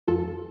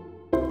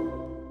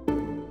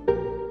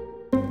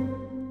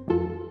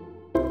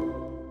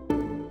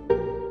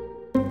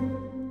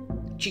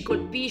Ci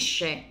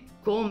colpisce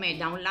come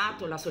da un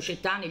lato la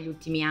società negli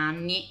ultimi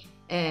anni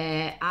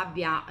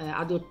abbia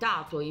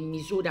adottato in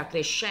misura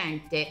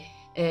crescente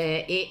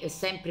e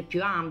sempre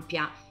più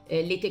ampia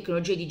le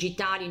tecnologie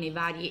digitali nei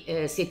vari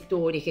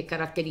settori che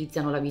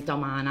caratterizzano la vita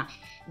umana,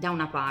 da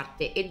una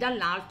parte, e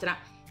dall'altra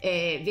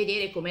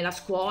vedere come la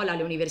scuola,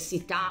 le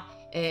università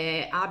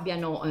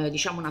abbiano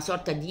diciamo una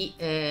sorta di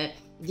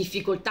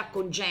difficoltà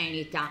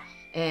congenita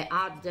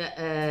ad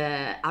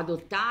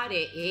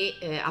adottare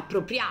e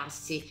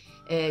appropriarsi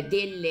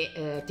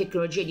delle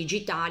tecnologie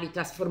digitali,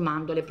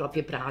 trasformando le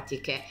proprie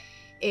pratiche.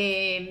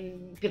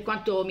 Per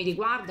quanto mi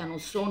riguarda non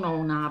sono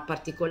una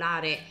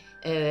particolare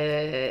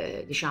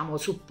diciamo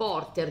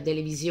supporter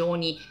delle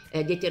visioni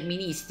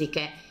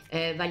deterministiche,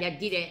 vale a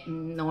dire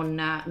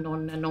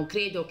non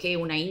credo che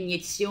una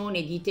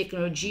iniezione di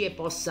tecnologie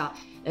possa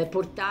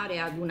portare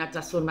ad una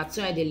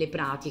trasformazione delle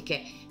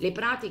pratiche. Le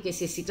pratiche,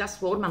 se si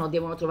trasformano,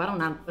 devono trovare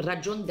una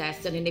ragion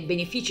d'essere nei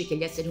benefici che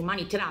gli esseri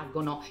umani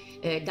traggono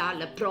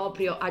dal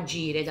proprio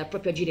agire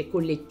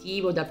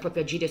collettivo, dal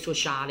proprio agire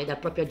sociale, dal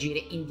proprio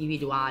agire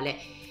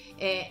individuale.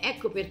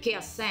 Ecco perché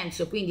ha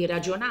senso quindi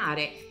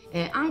ragionare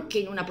anche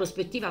in una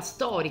prospettiva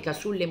storica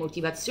sulle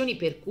motivazioni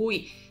per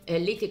cui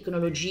le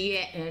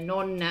tecnologie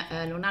non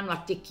hanno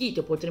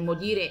attecchito, potremmo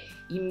dire,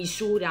 in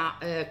misura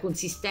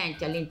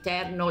consistente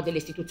all'interno delle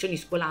istituzioni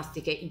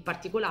scolastiche in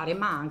particolare,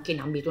 ma anche in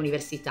ambito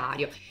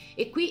universitario.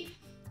 E qui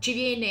ci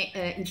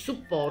viene in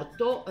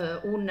supporto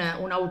un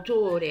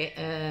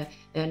autore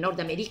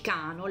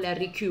nordamericano,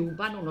 Larry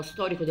Cuban, uno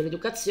storico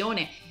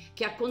dell'educazione,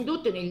 che ha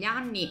condotto negli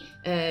anni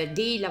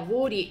dei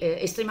lavori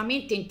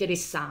estremamente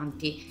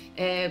interessanti,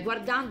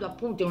 guardando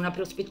appunto in una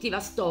prospettiva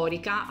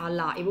storica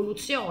alla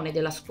evoluzione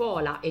della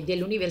scuola e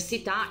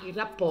dell'università in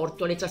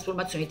rapporto alle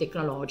trasformazioni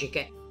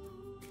tecnologiche.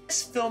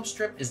 This film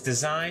strip is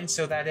designed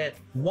so that it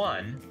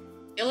 1.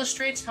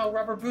 Illustrates how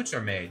rubber boots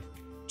are made,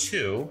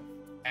 2.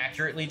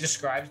 Accurately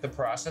describes the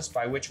process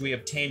by which we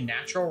obtain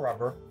natural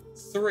rubber,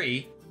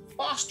 3.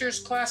 Fosters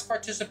class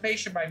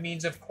participation by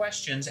means of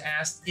questions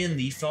asked in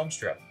the film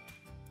strip.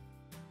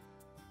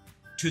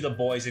 To the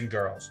boys and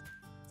girls.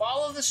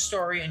 Follow the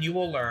story and you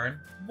will learn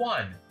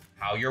 1.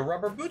 How your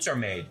rubber boots are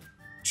made,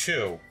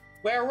 2.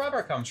 Where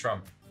rubber comes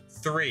from,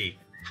 3.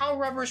 How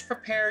rubber is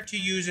prepared to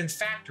use in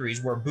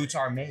factories where boots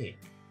are made.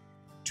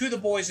 To the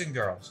boys and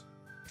girls.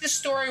 This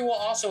story will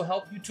also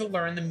help you to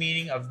learn the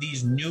meaning of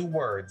these new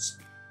words: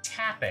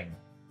 tapping,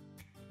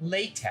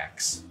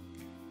 latex,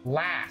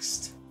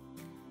 last,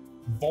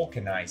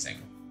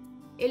 vulcanizing.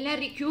 E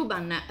Larry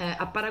Cuban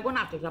ha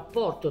paragonato il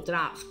rapporto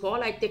tra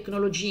scuola e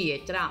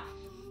tecnologie, tra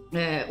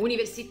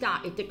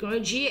università e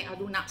tecnologie, ad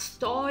una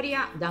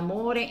storia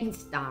d'amore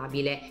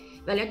instabile,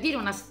 vale a dire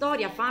una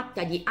storia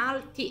fatta di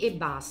alti e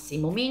bassi,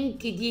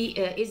 momenti di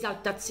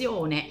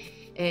esaltazione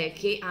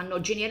che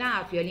hanno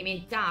generato e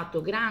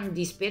alimentato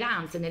grandi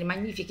speranze nelle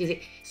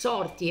magnifiche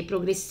sorti e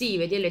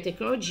progressive delle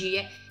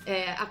tecnologie,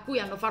 a cui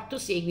hanno fatto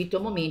seguito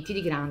momenti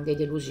di grande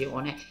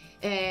delusione.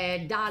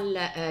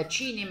 Dal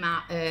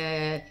cinema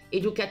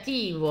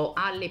educativo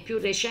alle più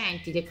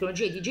recenti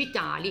tecnologie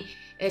digitali,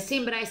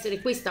 sembra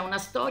essere questa una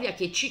storia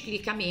che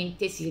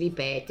ciclicamente si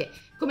ripete.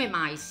 Come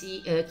mai,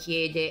 si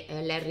chiede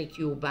Larry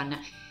Cuban?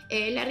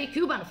 Larry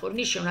Cuban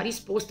fornisce una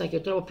risposta che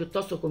io trovo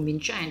piuttosto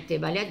convincente,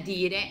 vale a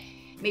dire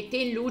mette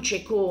in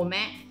luce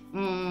come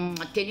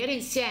tenere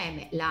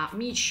insieme la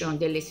mission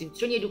delle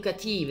istituzioni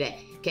educative,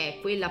 che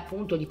è quella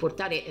appunto di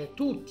portare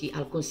tutti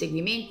al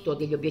conseguimento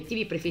degli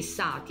obiettivi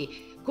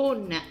prefissati,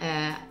 con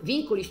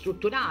vincoli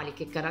strutturali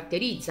che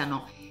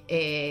caratterizzano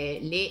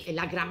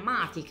la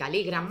grammatica,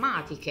 le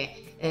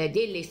grammatiche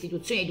delle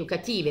istituzioni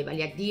educative,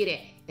 vale a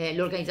dire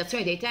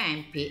l'organizzazione dei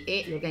tempi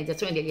e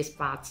l'organizzazione degli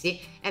spazi.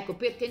 Ecco,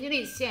 per tenere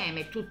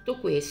insieme tutto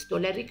questo,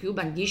 Larry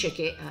Cuban dice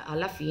che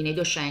alla fine i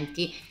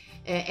docenti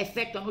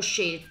effettuano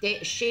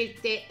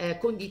scelte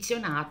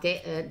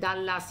condizionate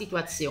dalla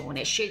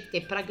situazione,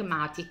 scelte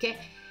pragmatiche,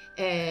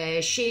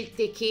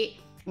 scelte che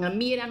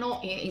mirano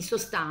in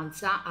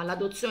sostanza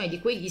all'adozione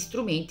di quegli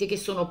strumenti che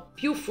sono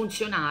più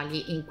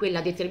funzionali in quella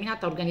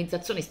determinata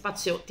organizzazione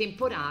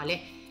spazio-temporale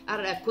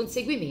al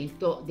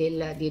conseguimento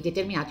di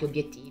determinati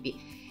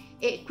obiettivi.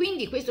 E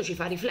quindi questo ci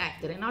fa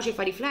riflettere, no? Ci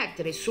fa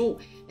riflettere su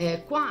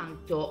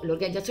quanto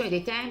l'organizzazione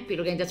dei tempi,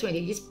 l'organizzazione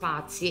degli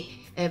spazi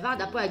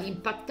vada poi ad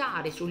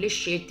impattare sulle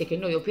scelte che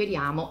noi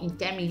operiamo in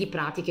termini di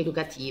pratiche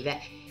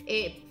educative.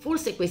 E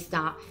forse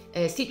questa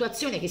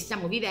situazione che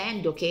stiamo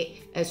vivendo,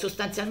 che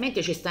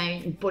sostanzialmente ci sta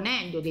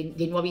imponendo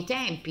dei nuovi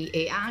tempi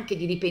e anche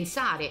di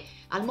ripensare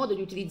al modo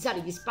di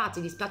utilizzare gli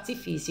spazi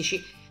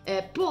fisici,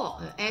 può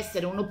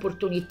essere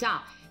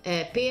un'opportunità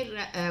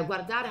per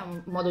guardare a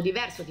un modo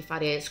diverso di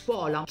fare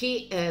scuola,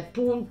 che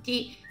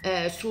punti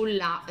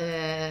sulla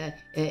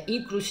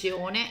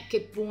inclusione,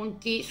 che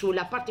punti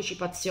sulla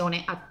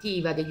partecipazione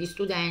attiva degli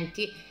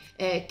studenti,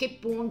 che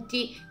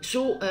punti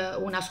su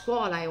una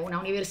scuola e una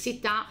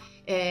università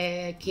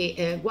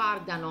che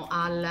guardano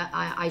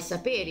ai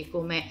saperi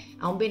come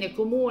a un bene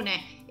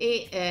comune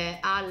e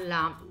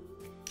alla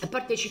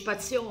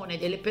partecipazione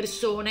delle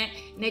persone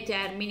nei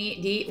termini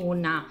di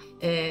una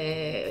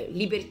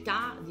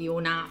libertà, di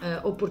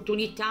una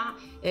opportunità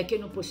che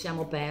non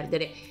possiamo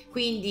perdere.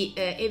 Quindi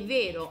è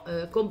vero,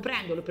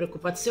 comprendo le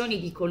preoccupazioni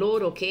di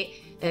coloro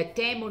che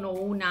temono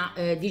una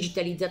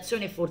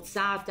digitalizzazione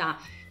forzata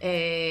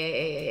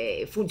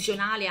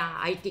funzionale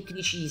ai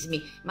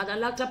tecnicismi, ma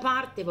dall'altra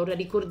parte vorrei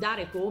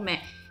ricordare come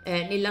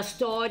nella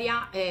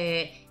storia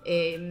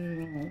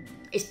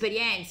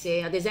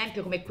esperienze, ad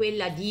esempio come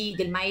quella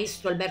del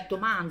maestro Alberto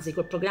Manzi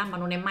col programma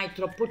Non è mai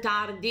troppo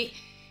tardi,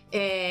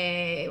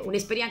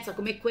 un'esperienza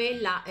come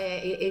quella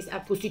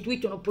ha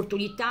costituito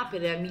un'opportunità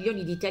per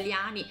milioni di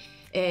italiani,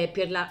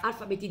 per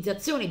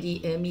l'alfabetizzazione di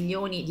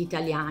milioni di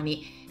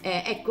italiani.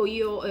 Ecco,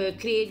 io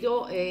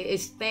credo e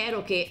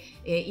spero che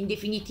in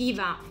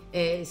definitiva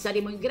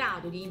saremo in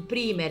grado di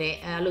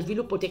imprimere allo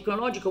sviluppo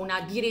tecnologico una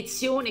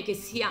direzione che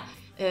sia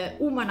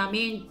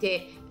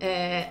umanamente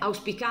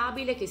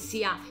auspicabile, che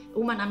sia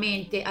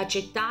umanamente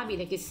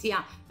accettabile, che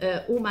sia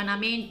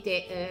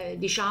umanamente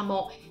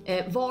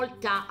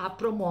volta a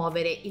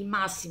promuovere il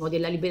massimo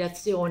della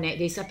liberazione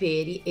dei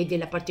saperi e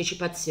della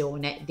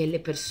partecipazione delle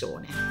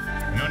persone.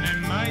 Non è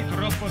mai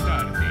troppo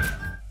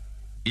tardi.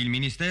 Il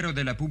Ministero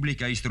della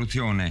Pubblica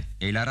Istruzione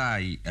e la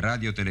RAI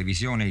Radio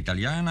Televisione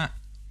Italiana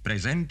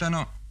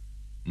presentano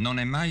Non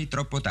è mai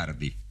troppo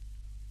tardi,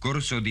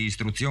 corso di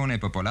istruzione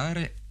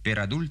popolare per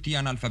adulti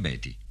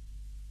analfabeti.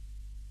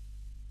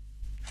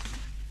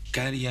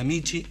 Cari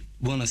amici,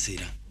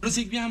 buonasera.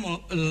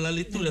 Proseguiamo la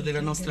lettura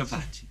della nostra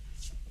pagina.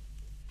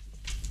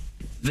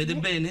 Vede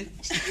bene?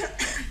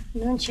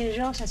 Non c'è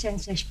rosa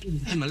senza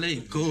spine. Ma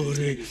lei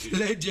corre,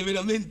 legge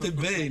veramente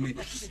bene.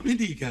 Mi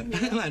dica,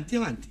 avanti,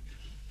 avanti.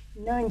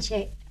 Non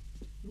c'è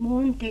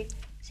monte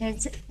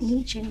senza,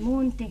 né c'è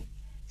monte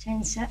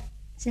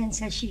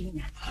senza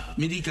Cina.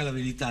 Mi dica la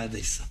verità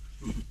adesso.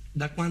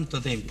 Da quanto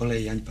tempo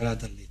lei ha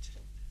imparato a leggere?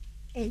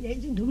 È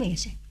 2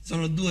 mesi.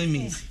 Sono 2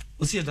 mesi.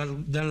 Ossia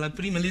dalla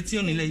prima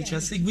lezione lei ci ha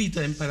seguito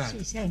e ha imparato.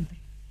 Sì, sempre.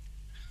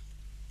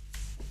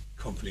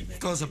 Complimenti.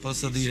 Cosa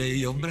posso dire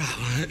io?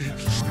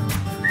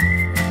 Bravo.